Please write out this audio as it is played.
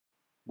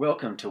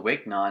Welcome to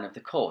week 9 of the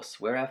course,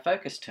 where our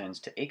focus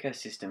turns to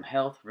ecosystem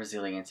health,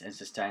 resilience and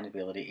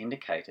sustainability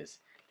indicators.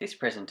 This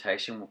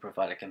presentation will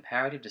provide a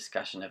comparative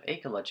discussion of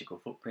ecological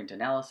footprint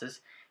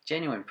analysis,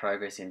 genuine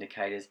progress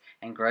indicators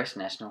and gross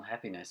national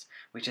happiness,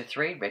 which are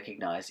three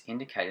recognised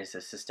indicators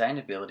of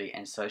sustainability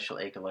and social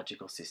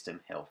ecological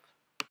system health.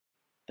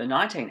 The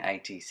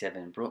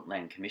 1987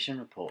 Brundtland Commission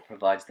report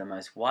provides the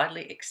most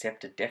widely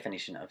accepted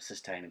definition of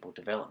sustainable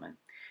development,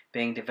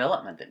 being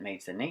development that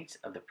meets the needs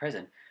of the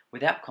present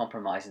without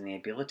compromising the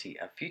ability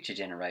of future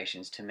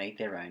generations to meet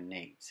their own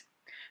needs.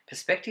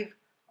 Perspective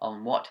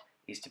on what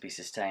is to be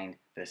sustained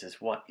versus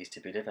what is to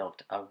be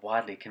developed are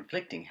widely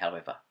conflicting,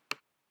 however.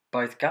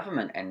 Both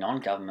government and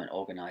non-government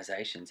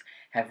organisations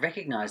have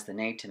recognised the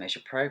need to measure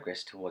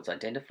progress towards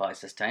identified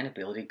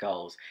sustainability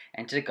goals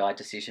and to guide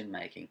decision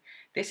making.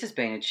 This has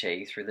been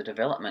achieved through the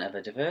development of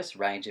a diverse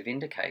range of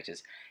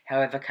indicators.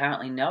 However,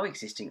 currently no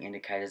existing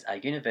indicators are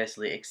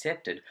universally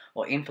accepted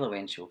or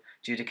influential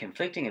due to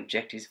conflicting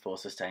objectives for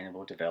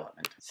sustainable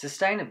development.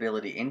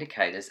 Sustainability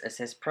indicators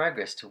assess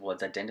progress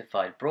towards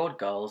identified broad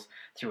goals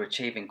through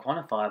achieving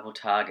quantifiable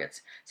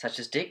targets, such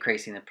as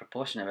decreasing the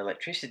proportion of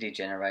electricity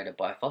generated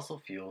by fossil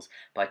fuels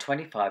by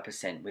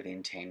 25%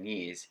 within 10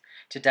 years.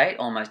 To date,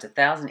 almost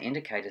 1,000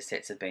 indicator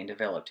sets have been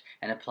developed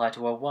and apply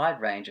to a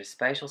wide range of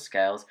spatial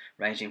scales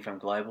ranging from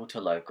global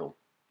to local.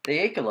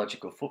 The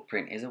ecological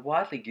footprint is a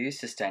widely used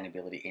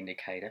sustainability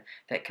indicator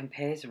that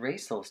compares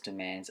resource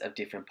demands of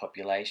different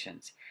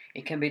populations.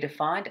 It can be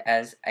defined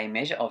as a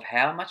measure of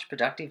how much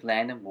productive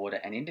land and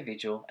water an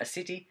individual, a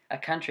city, a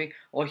country,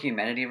 or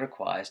humanity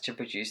requires to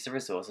produce the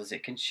resources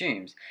it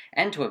consumes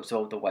and to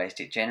absorb the waste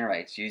it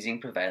generates using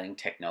prevailing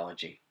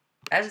technology.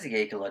 As the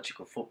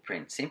ecological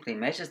footprint simply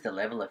measures the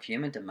level of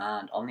human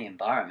demand on the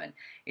environment,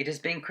 it has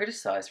been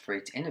criticised for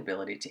its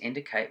inability to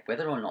indicate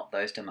whether or not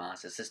those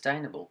demands are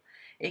sustainable.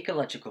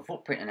 Ecological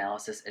footprint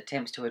analysis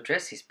attempts to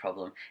address this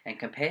problem and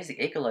compares the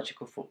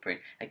ecological footprint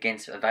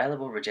against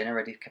available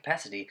regenerative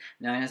capacity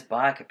known as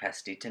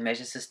biocapacity to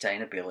measure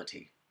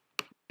sustainability.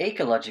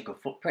 Ecological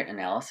footprint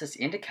analysis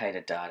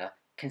indicator data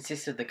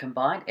consists of the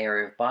combined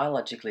area of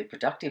biologically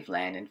productive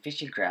land and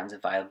fishing grounds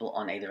available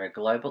on either a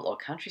global or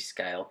country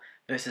scale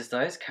versus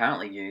those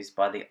currently used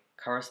by the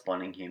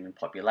corresponding human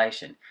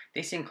population.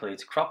 This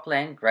includes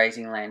cropland,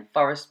 grazing land,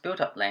 forest,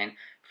 built-up land,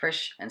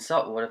 fresh and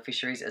saltwater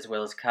fisheries, as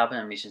well as carbon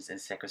emissions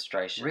and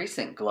sequestration.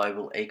 Recent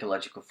global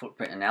ecological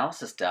footprint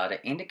analysis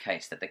data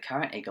indicates that the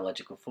current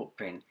ecological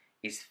footprint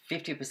is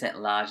 50%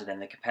 larger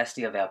than the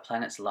capacity of our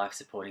planet's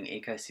life-supporting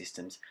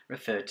ecosystems,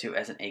 referred to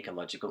as an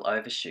ecological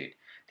overshoot.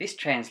 This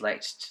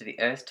translates to the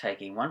Earth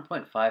taking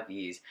 1.5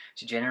 years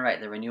to generate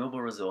the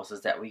renewable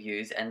resources that we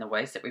use and the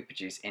waste that we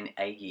produce in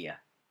a year.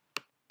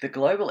 The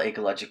global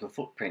ecological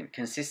footprint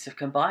consists of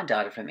combined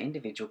data from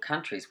individual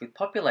countries, with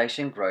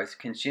population growth,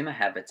 consumer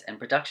habits and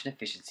production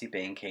efficiency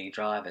being key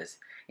drivers.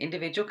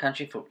 Individual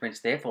country footprints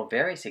therefore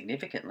vary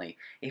significantly.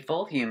 If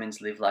all humans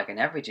live like an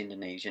average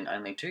Indonesian,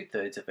 only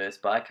 2/3 of Earth's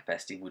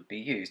biocapacity would be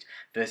used,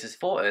 versus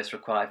 4 Earths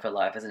required for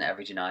life as an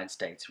average United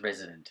States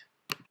resident.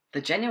 The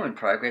genuine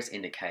progress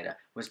indicator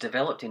was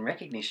developed in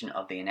recognition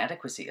of the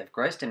inadequacy of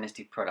gross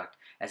domestic product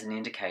as an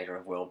indicator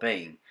of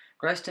well-being.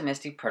 Gross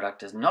domestic product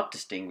does not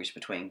distinguish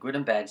between good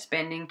and bad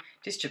spending,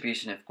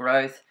 distribution of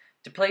growth,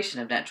 depletion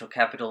of natural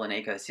capital and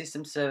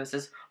ecosystem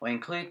services, or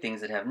include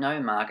things that have no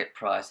market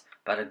price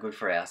but are good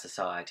for our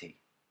society.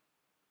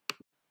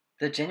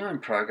 The genuine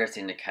progress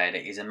indicator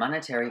is a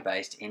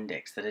monetary-based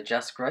index that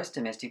adjusts gross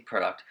domestic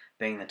product,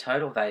 being the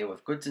total value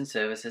of goods and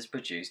services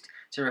produced,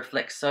 to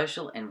reflect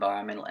social,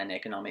 environmental and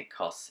economic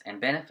costs and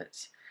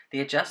benefits. The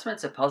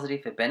adjustments are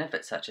positive for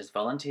benefits such as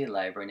volunteer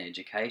labour and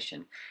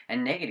education,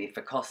 and negative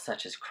for costs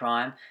such as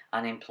crime,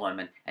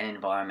 unemployment and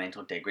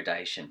environmental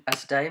degradation. A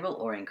stable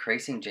or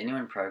increasing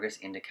genuine progress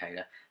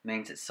indicator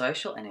means that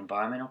social and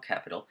environmental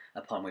capital,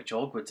 upon which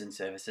all goods and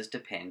services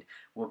depend,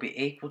 will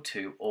be equal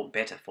to or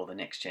better for the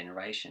next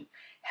generation.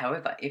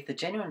 However, if the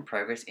genuine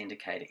progress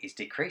indicator is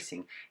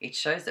decreasing, it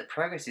shows that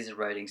progress is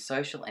eroding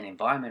social and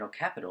environmental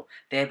capital,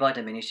 thereby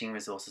diminishing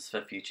resources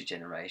for future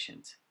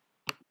generations.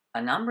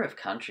 A number of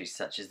countries,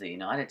 such as the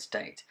United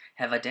States,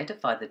 have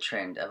identified the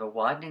trend of a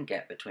widening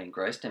gap between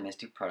gross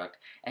domestic product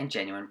and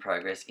genuine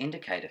progress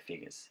indicator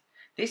figures.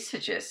 This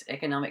suggests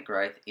economic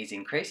growth is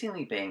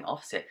increasingly being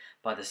offset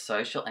by the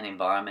social and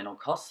environmental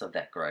costs of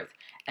that growth,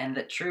 and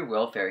that true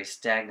welfare is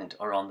stagnant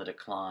or on the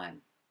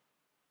decline.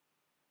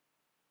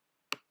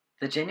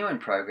 The genuine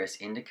progress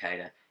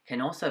indicator can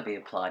also be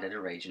applied at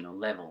a regional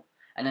level.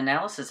 An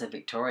analysis of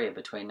Victoria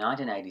between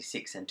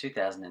 1986 and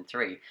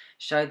 2003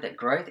 showed that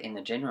growth in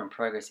the genuine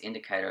progress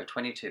indicator of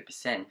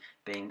 22%,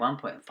 being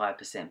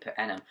 1.5% per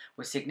annum,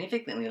 was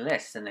significantly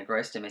less than the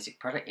gross domestic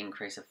product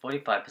increase of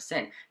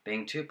 45%,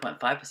 being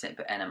 2.5%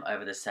 per annum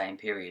over the same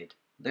period.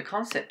 The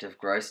concept of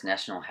gross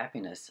national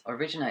happiness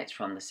originates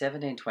from the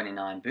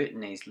 1729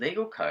 Bhutanese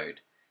legal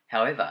code.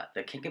 However,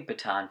 the King of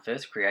Bhutan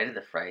first created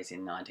the phrase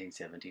in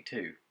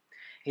 1972.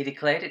 He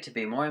declared it to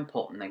be more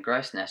important than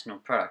gross national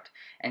product,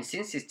 and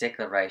since his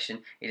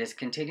declaration it has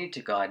continued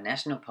to guide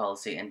national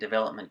policy and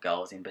development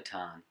goals in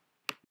Bhutan.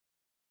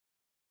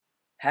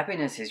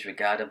 Happiness is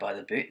regarded by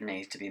the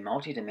Bhutanese to be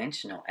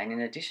multidimensional, and in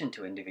addition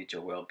to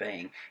individual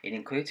well-being, it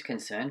includes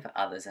concern for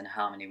others and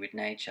harmony with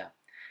nature.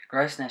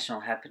 Gross national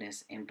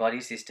happiness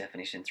embodies this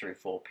definition through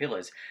 4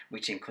 pillars,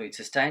 which include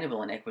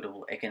sustainable and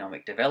equitable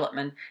economic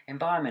development,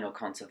 environmental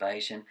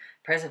conservation,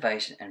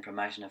 preservation and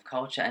promotion of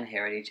culture and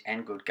heritage,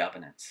 and good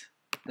governance.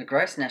 The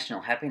Gross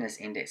National Happiness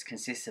Index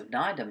consists of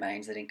 9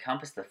 domains that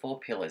encompass the 4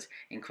 pillars,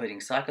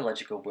 including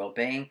psychological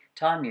well-being,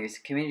 time use,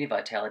 community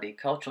vitality,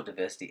 cultural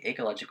diversity,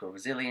 ecological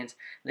resilience,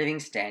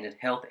 living standard,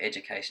 health,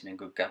 education, and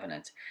good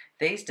governance.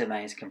 These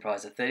domains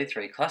comprise of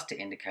 33 cluster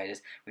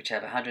indicators, which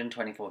have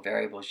 124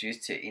 variables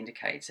used to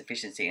indicate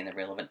sufficiency in the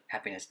relevant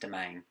happiness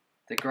domain.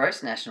 The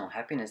Gross National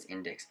Happiness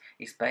Index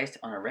is based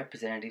on a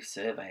representative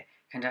survey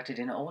conducted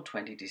in all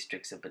 20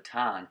 districts of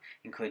Bhutan,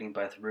 including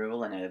both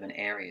rural and urban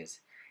areas.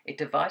 It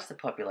divides the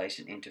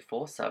population into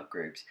 4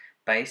 subgroups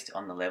based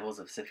on the levels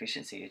of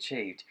sufficiency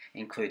achieved,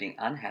 including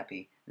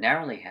unhappy,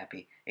 narrowly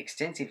happy,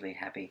 extensively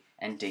happy,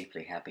 and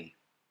deeply happy.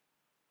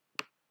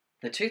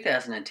 The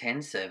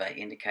 2010 survey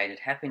indicated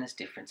happiness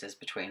differences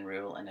between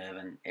rural and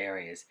urban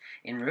areas.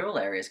 In rural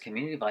areas,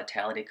 community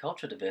vitality,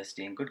 cultural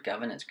diversity, and good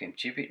governance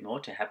contribute more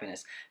to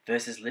happiness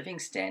versus living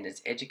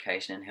standards,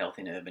 education, and health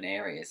in urban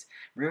areas.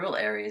 Rural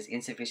areas,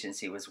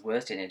 insufficiency was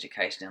worst in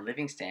education and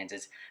living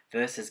standards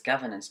versus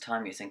governance,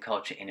 time use, and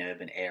culture in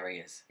urban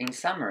areas. In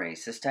summary,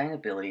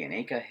 sustainability and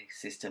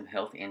ecosystem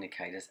health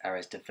indicators are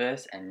as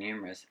diverse and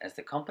numerous as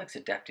the complex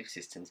adaptive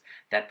systems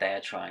that they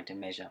are trying to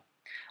measure.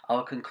 I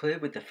will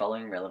conclude with the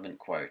following relevant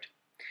quote.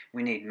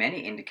 We need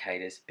many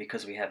indicators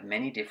because we have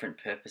many different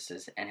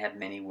purposes and have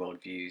many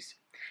worldviews.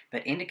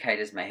 But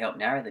indicators may help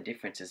narrow the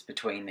differences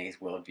between these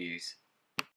worldviews.